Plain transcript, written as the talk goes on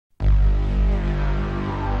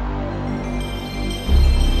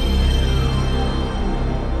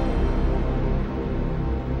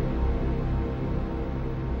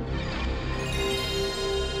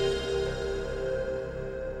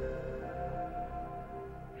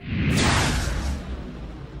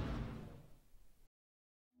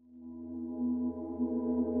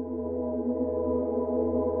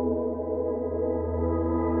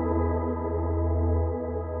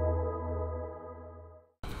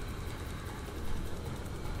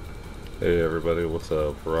Hey everybody, what's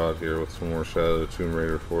up? Horaud here with some more Shadow of the Tomb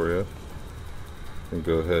Raider for you. And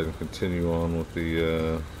go ahead and continue on with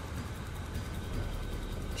the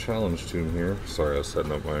challenge tomb here. Sorry, I was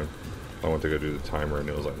setting up I went to go do the timer and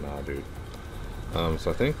it was like, nah dude.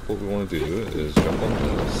 So I think what we want to do is jump on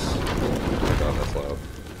this. Oh my god, that's loud.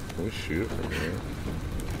 Can we shoot it from here?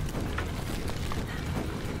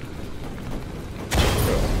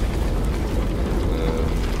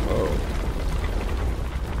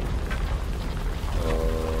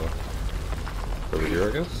 Over here,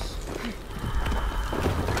 I guess?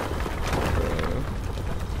 Okay.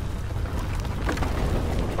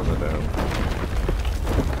 Turn it down.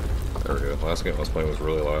 There we go. Last game I was playing was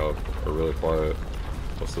really loud, or really quiet.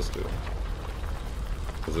 What's this do?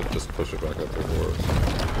 Does it just push it back up there for us?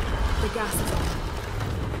 The gas is on.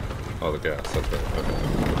 Oh, the gas, that's right. Okay.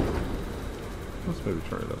 Let's maybe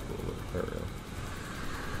turn it up a little bit. There we go.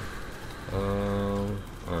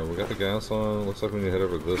 Alright, we got the gas on. Looks like we need to head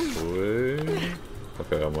over this way.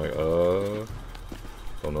 Okay, I'm like,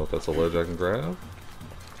 don't know if that's a ledge I can grab.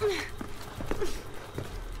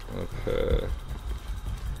 Okay.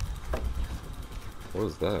 What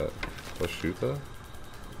is that? Let's shoot that?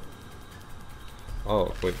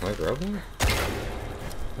 Oh, wait, can I grab that?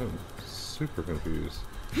 I'm super confused.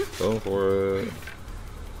 Going for it.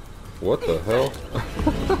 What the hell?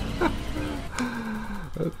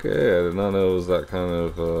 Okay, I did not know it was that kind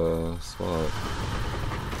of spot.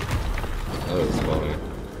 That is funny.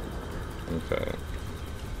 Okay.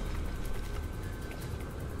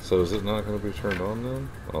 So is it not going to be turned on then?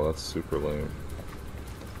 Oh, that's super lame.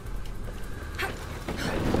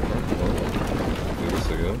 Well, do this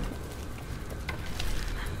again.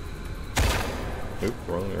 Oop,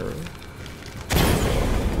 wrong area.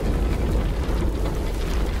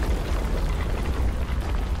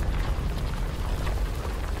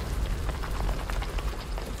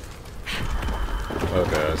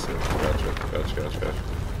 Okay, I see. Gotcha.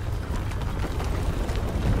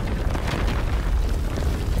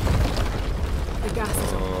 The gas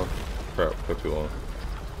is on. Oh, crap. Took too long.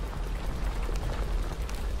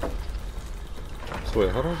 So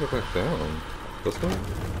wait, how do I get back down? This way?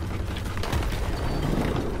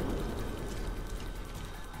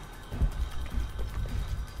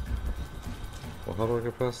 Well, how do I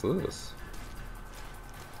get past this?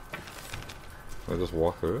 Can I just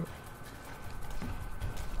walk through it?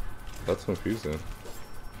 That's confusing.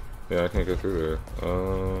 Yeah, I can't go through there.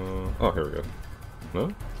 Oh, here we go.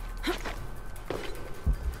 No?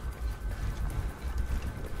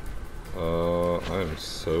 I am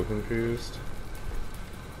so confused.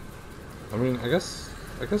 I mean, I guess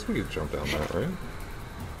we could jump down that, right?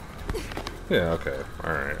 Yeah, okay.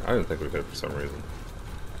 Alright. I didn't think we could for some reason.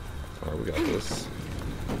 Alright, we got this.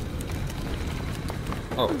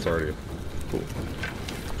 Oh, it's already cool.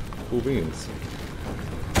 Cool beans.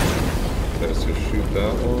 Let's just shoot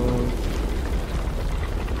that one.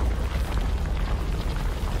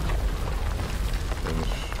 And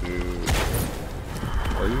shoot.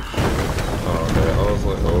 Are you shooting? Oh, okay. I was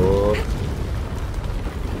like, oh.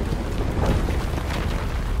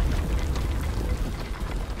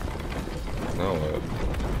 Now what?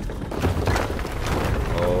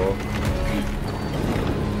 Oh.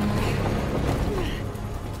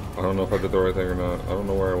 I don't know if I did the right thing or not. I don't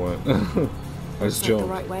know where I went. I just jumped.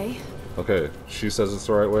 The right way? Okay, she says it's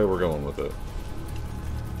the right way, we're going with it.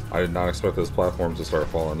 I did not expect this platform to start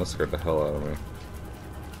falling. That scared the hell out of me.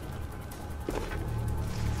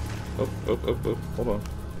 Oh, hold on.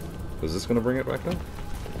 Is this gonna bring it back up?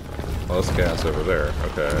 Oh, that's gas over there.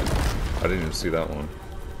 Okay. I didn't even see that one.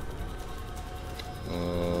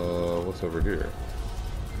 What's over here?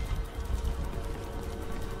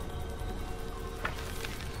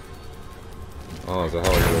 Oh, is that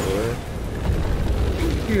how I get over there?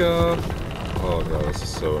 Yeah. Oh god, this is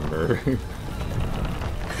so unnerving.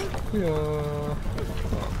 Yeah. Oh.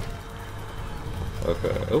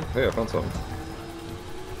 Okay. Oh, hey, I found something.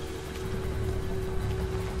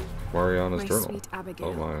 Mariana's journal. Sweet Abigail,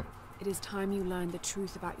 oh my. it is time you learned the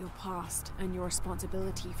truth about your past and your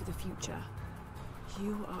responsibility for the future.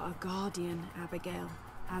 You are a guardian, Abigail,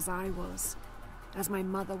 as I was. As my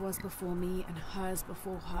mother was before me and hers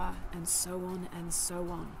before her, and so on and so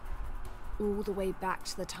on. All the way back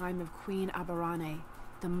to the time of Queen Aberrane,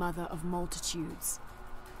 the mother of multitudes.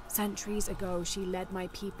 Centuries ago, she led my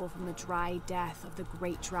people from the dry death of the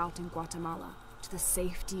great drought in Guatemala to the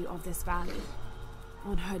safety of this valley.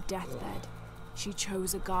 On her deathbed, she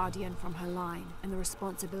chose a guardian from her line, and the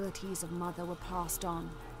responsibilities of mother were passed on.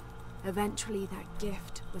 Eventually, that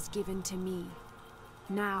gift was given to me.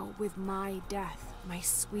 Now, with my death, my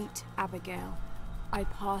sweet Abigail, I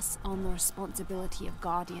pass on the responsibility of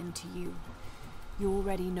guardian to you. You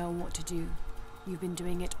already know what to do. You've been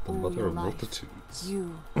doing it all your life. Multitudes.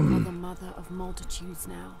 You are the mother of multitudes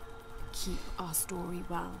now. Keep our story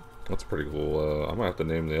well. That's pretty cool. I might have to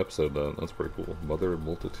name the episode that. That's pretty cool. Mother of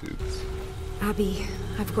Multitudes. Abby,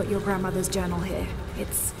 I've got your grandmother's journal here.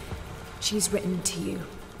 She's written to you.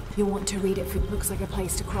 You'll want to read it if it looks like a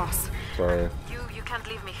place to cross. Sorry. You can't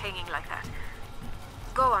leave me hanging like that.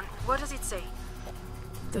 Go on, what does it say?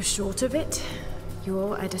 The short of it,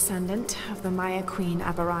 you're a descendant of the Maya Queen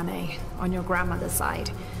Aberrane on your grandmother's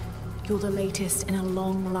side. You're the latest in a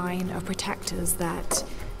long line of protectors that...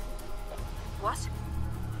 What?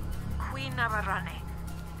 Queen Aberrane.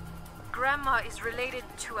 Grandma is related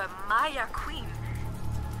to a Maya queen.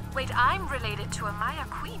 Wait, I'm related to a Maya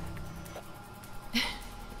queen.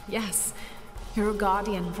 Yes, you're a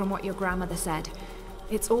guardian from what your grandmother said.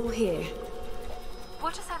 It's all here.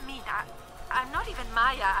 What does that mean? I'm not even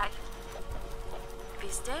Maya.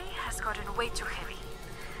 This day has gotten way too heavy.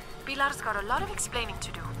 Pilar's got a lot of explaining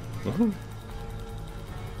to do.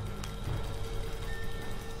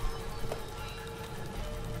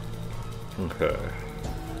 Okay.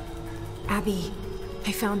 Abby,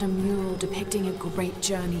 I found a mural depicting a great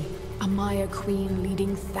journey. A Maya queen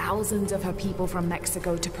leading thousands of her people from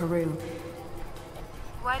Mexico to Peru.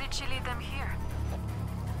 Why did she lead them here?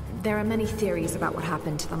 There are many theories about what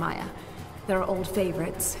happened to the Maya. There are old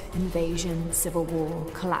favorites: invasion, civil war,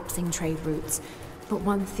 collapsing trade routes. But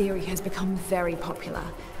one theory has become very popular,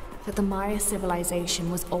 that the Maya civilization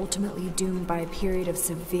was ultimately doomed by a period of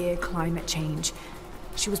severe climate change.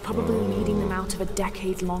 She was probably leading them out of a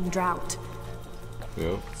decade-long drought.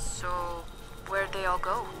 Yep. So, where'd they all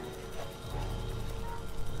go?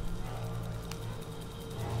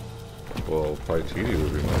 Well, Paititi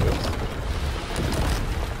would be my guess.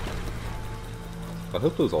 I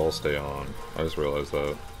hope those all stay on. I just realized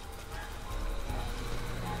that.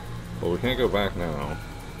 Well, we can't go back now.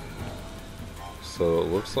 So it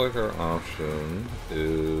looks like our option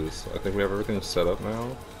is... I think we have everything set up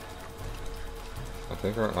now. I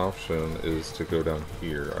think our option is to go down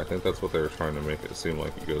here. I think that's what they were trying to make it seem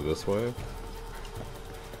like you go this way.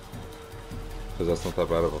 Because that's not that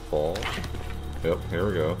bad of a fall. Yep, here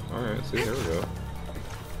we go. Alright, see, here we go.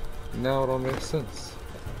 Now it all makes sense.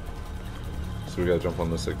 So we gotta jump on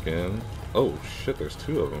this again. Oh shit, there's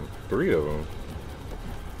 2 of them. 3 of them.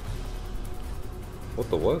 What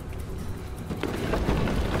the what?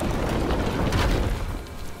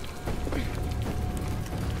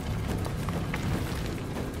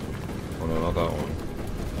 Oh no, not that one.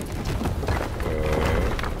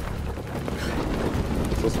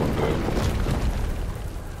 What's this one do?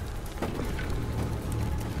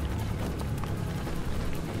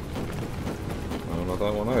 Oh, not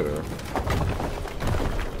that one either.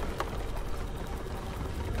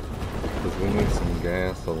 Because we need some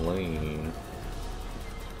gasoline.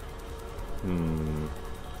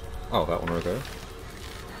 Oh, that one right there.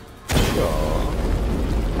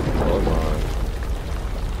 Oh my.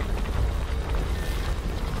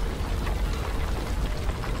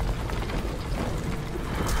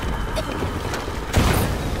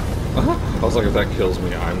 I was like, if that kills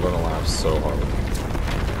me, I'm gonna laugh so hard.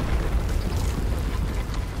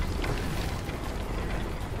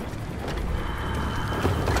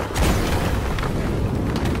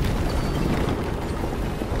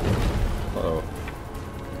 Uh-oh.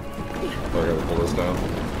 Oh, I gotta pull this down?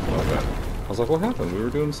 Okay. I was like, what happened? We were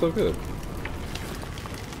doing so good.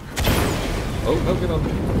 Oh, no, get on.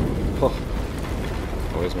 Oh.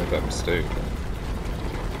 Always make that mistake.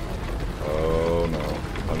 Oh,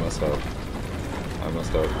 no. I messed up. I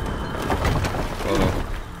messed up. Oh no.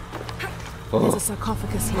 Oh. There's a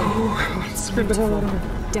sarcophagus here. It's beautiful.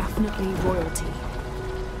 Definitely royalty.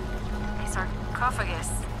 A sarcophagus,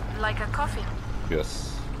 like a coffin.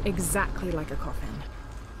 Yes. Exactly like a coffin.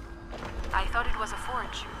 I thought it was a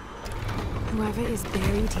forge. Whoever is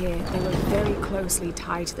buried here, they were very closely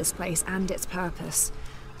tied to this place and its purpose.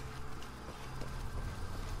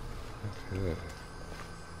 Okay.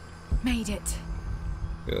 Made it.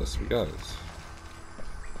 Yes, we got it.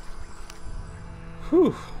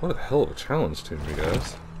 Whew, what a hell of a challenge to me,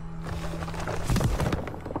 guys.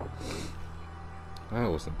 That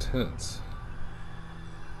was intense.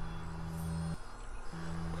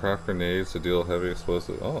 Craft grenades to deal heavy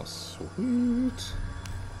explosive. Oh, sweet.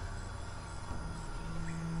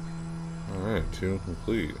 Alright, tune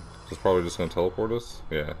complete. This is probably just gonna teleport us?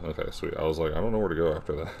 Yeah, okay, sweet. I was like, I don't know where to go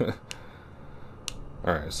after that.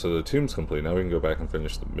 Alright, so the tomb's complete. Now we can go back and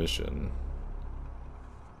finish the mission.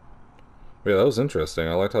 Yeah, that was interesting.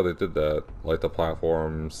 I liked how they did that. Like the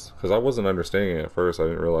platforms. Because I wasn't understanding it at first. I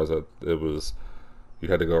didn't realize that it was you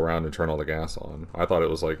had to go around and turn all the gas on. I thought it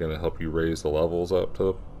was like going to help you raise the levels up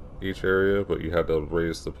to each area, but you had to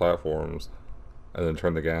raise the platforms and then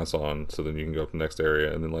turn the gas on so then you can go to the next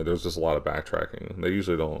area. And then like there's just a lot of backtracking. They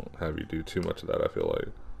usually don't have you do too much of that, I feel like.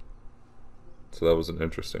 So that was an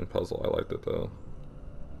interesting puzzle. I liked it though.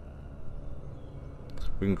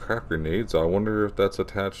 We can craft grenades. I wonder if that's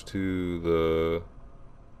attached to the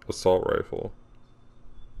assault rifle.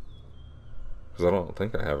 Because I don't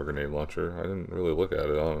think I have a grenade launcher. I didn't really look at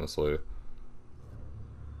it, honestly.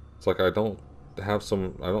 It's like I don't have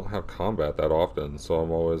combat that often, so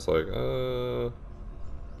I'm always like, I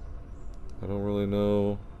don't really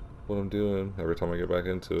know what I'm doing every time I get back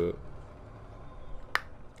into it.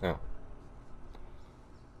 Ow.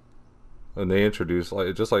 And they introduced,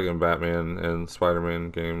 like, just like in Batman and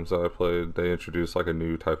Spider-Man games that I played, they introduce like a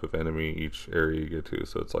new type of enemy each area you get to.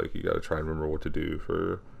 So it's like you gotta try and remember what to do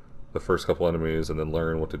for the first couple enemies and then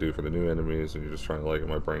learn what to do for the new enemies, and you're just trying to, like,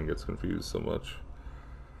 my brain gets confused so much.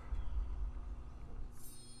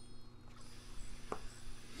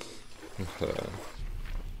 Okay.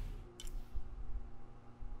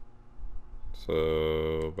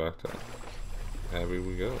 So back to Abby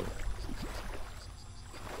we go.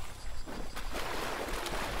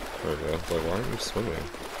 There we go. Like, why aren't you swimming?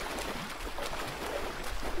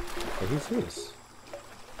 Oh, who's this?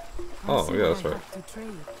 Oh, yeah, that's right.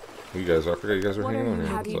 You guys, I forgot you guys were hanging out here.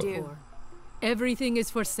 How do you do? Everything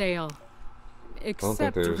is for sale.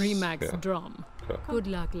 Except Remac's drum. Okay. Good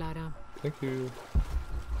luck, Lara. Thank you.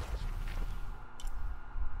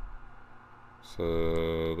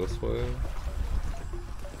 So, this way.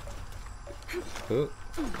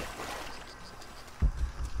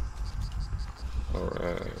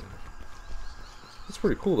 Alright. That's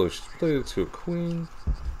pretty cool though. She's related to a queen.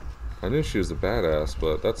 I knew she was a badass,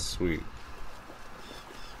 but that's sweet.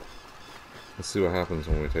 Let's see what happens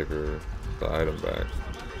when we take her the item back.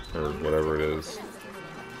 Or whatever it is.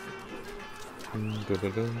 And here we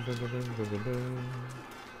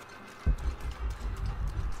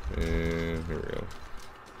go.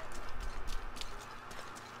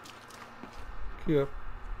 Key up.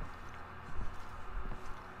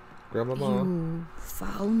 Grandmama. You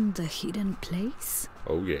found the hidden place?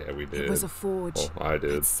 Oh yeah, we did. It was a forge. Oh, I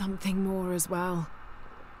did. It's something more as well.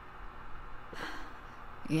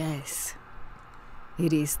 Yes.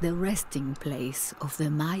 It is the resting place of the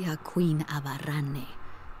Maya Queen Abarrane,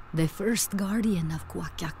 the first guardian of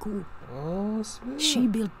Kwakiaku. Oh, sweet. She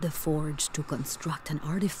built the forge to construct an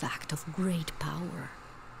artifact of great power.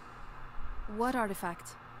 What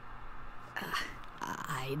artifact?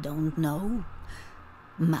 I don't know.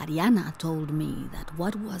 Mariana told me that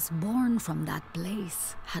what was born from that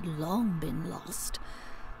place had long been lost.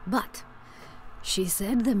 But she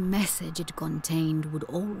said the message it contained would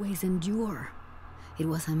always endure. It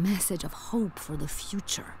was a message of hope for the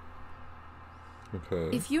future.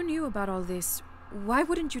 Okay. If you knew about all this, why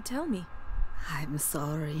wouldn't you tell me? I'm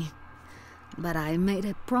sorry, but I made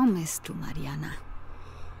a promise to Mariana.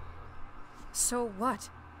 So what?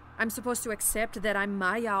 I'm supposed to accept that I'm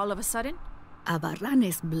Maya all of a sudden?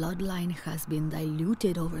 Abarrane's bloodline has been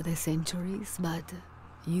diluted over the centuries, but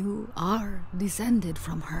you are descended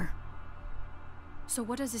from her. So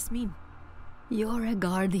what does this mean? You're a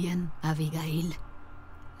guardian, Abigail.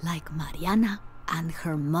 Like Mariana and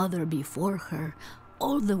her mother before her,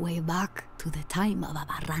 all the way back to the time of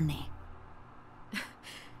Abarrane.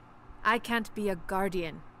 I can't be a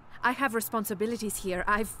guardian. I have responsibilities here.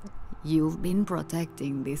 You've been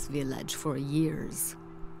protecting this village for years.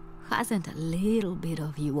 Hasn't a little bit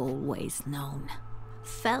of you always known?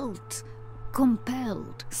 Felt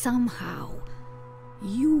compelled somehow?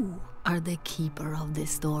 You are the keeper of the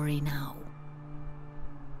story now.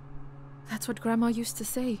 That's what Grandma used to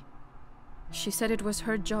say. She said it was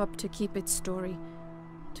her job to keep its story,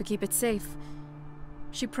 to keep it safe.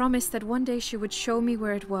 She promised that one day she would show me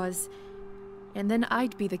where it was, and then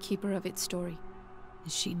I'd be the keeper of its story.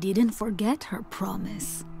 She didn't forget her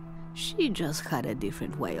promise. She just had a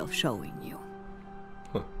different way of showing you.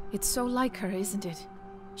 Huh. It's so like her, isn't it?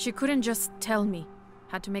 She couldn't just tell me.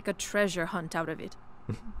 Had to make a treasure hunt out of it.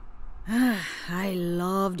 I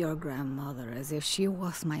loved your grandmother as if she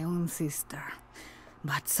was my own sister.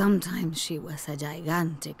 But sometimes she was a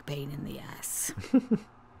gigantic pain in the ass.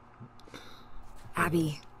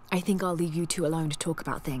 Abby, I think I'll leave you two alone to talk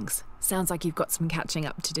about things. Sounds like you've got some catching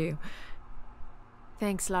up to do.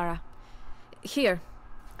 Thanks, Lara. Here,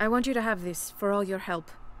 I want you to have this for all your help.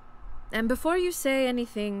 And before you say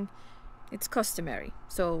anything, it's customary,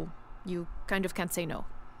 so you kind of can't say no.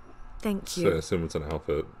 Thank So you. I assume it's an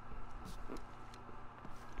outfit.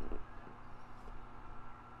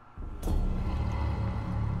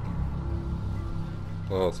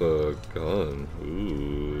 Oh, it's a gun.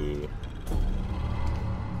 Ooh.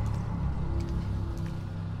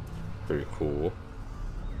 Pretty cool.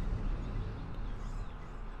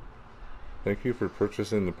 Thank you for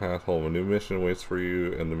purchasing the path home. A new mission waits for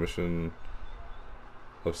you in the mission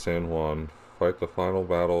of San Juan. Fight the final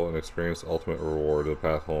battle and experience the ultimate reward of the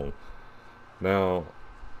path home. Now,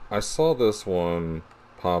 I saw this one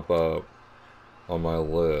pop up on my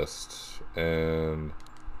list, and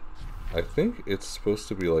I think it's supposed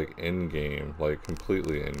to be like in-game, like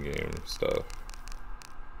completely in-game stuff.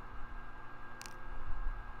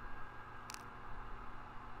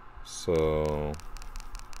 So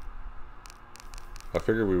I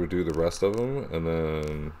figured we would do the rest of them, and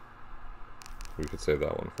then we could save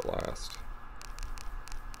that one for last.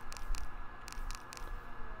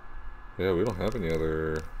 Yeah, we don't have any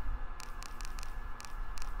other...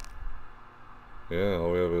 Yeah,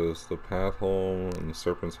 all we have is the path home and the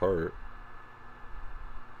Serpent's Heart.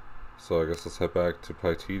 So I guess let's head back to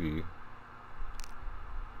Paititi.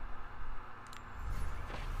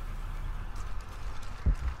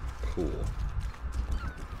 Cool.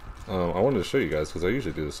 I wanted to show you guys, because I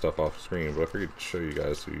usually do this stuff off screen, but I figured to show you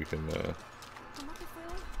guys so you can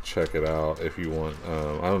check it out if you want.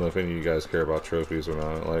 I don't know if any of you guys care about trophies or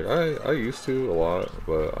not. Like, I used to a lot,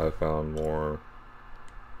 but I found more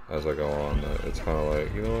as I go on that it's kind of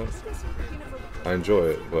like, you know what? I enjoy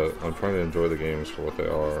it, but I'm trying to enjoy the games for what they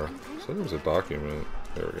are. So there's a document.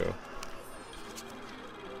 There we go.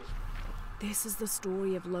 This is the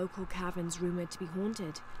story of local caverns rumored to be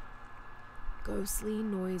haunted. Ghostly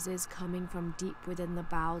noises coming from deep within the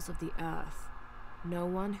bowels of the earth. No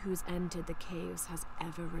one who's entered the caves has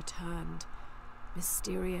ever returned.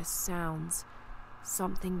 Mysterious sounds.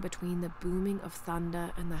 Something between the booming of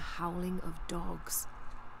thunder and the howling of dogs.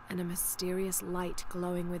 And a mysterious light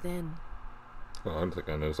glowing within. Oh, I think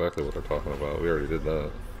I know exactly what they're talking about. We already did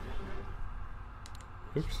that.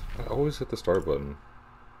 Oops. I always hit the start button.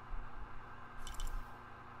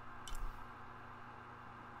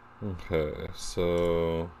 Okay,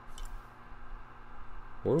 so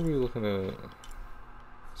what are we looking at?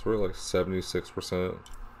 So we're like 76%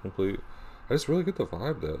 complete. I just really get the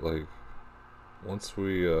vibe that, like, once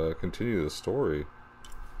we continue the story,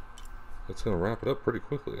 it's gonna wrap it up pretty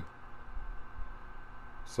quickly.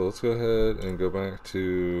 So let's go ahead and go back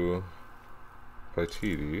to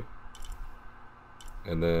Paititi,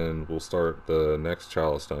 and then we'll start the next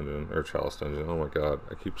Chalice Dungeon, or Chalice Dungeon. Oh my god,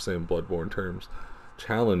 I keep saying Bloodborne terms.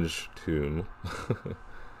 Challenge Tomb.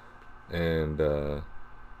 And we'll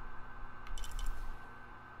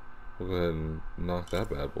go ahead and knock that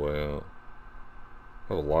bad boy out.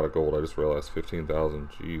 I have a lot of gold. I just realized 15,000.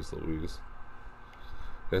 Jeez Louise.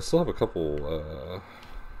 Yeah, I still have a couple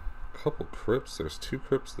crypts. There's 2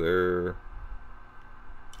 crypts there.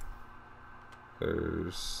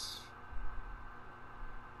 There's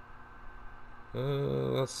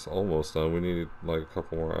that's almost done. We need like a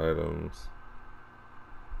couple more items.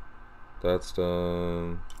 That's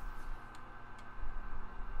done.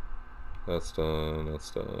 That's done.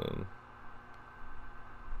 That's done.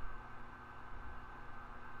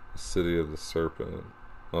 City of the Serpent.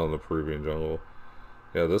 Oh, the Peruvian jungle.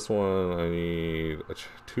 Yeah, this one I need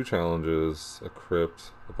 2 challenges, a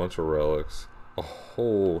crypt, a bunch of relics, a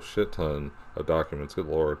whole shit ton of documents. Good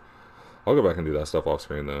lord. I'll go back and do that stuff off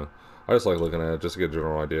screen though. I just like looking at it just to get a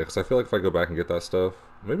general idea, because I feel like if I go back and get that stuff,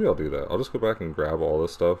 maybe I'll do that. I'll just go back and grab all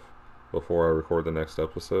this stuff before I record the next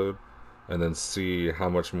episode, and then see how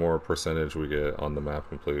much more percentage we get on the map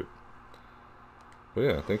complete. But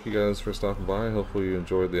yeah, thank you guys for stopping by. Hopefully you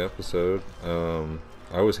enjoyed the episode.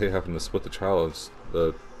 I always hate having to split the challenge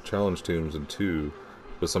tombs in 2,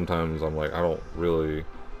 but sometimes I'm like, I don't really...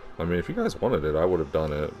 I mean, if you guys wanted it, I would have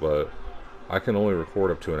done it, but I can only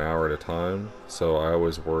record up to an hour at a time, so I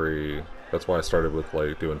always worry. That's why I started with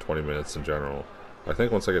like doing 20 minutes in general. I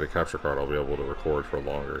think once I get a capture card, I'll be able to record for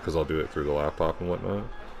longer, because I'll do it through the laptop and whatnot.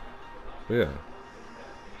 But yeah,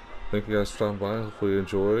 thank you guys for stopping by. Hopefully you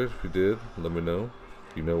enjoyed. If you did, let me know.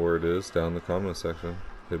 You know where it is, down in the comment section.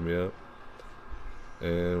 Hit me up,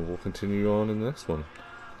 and we'll continue on in the next one.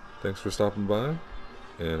 Thanks for stopping by,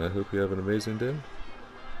 and I hope you have an amazing day.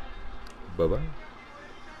 Bye bye.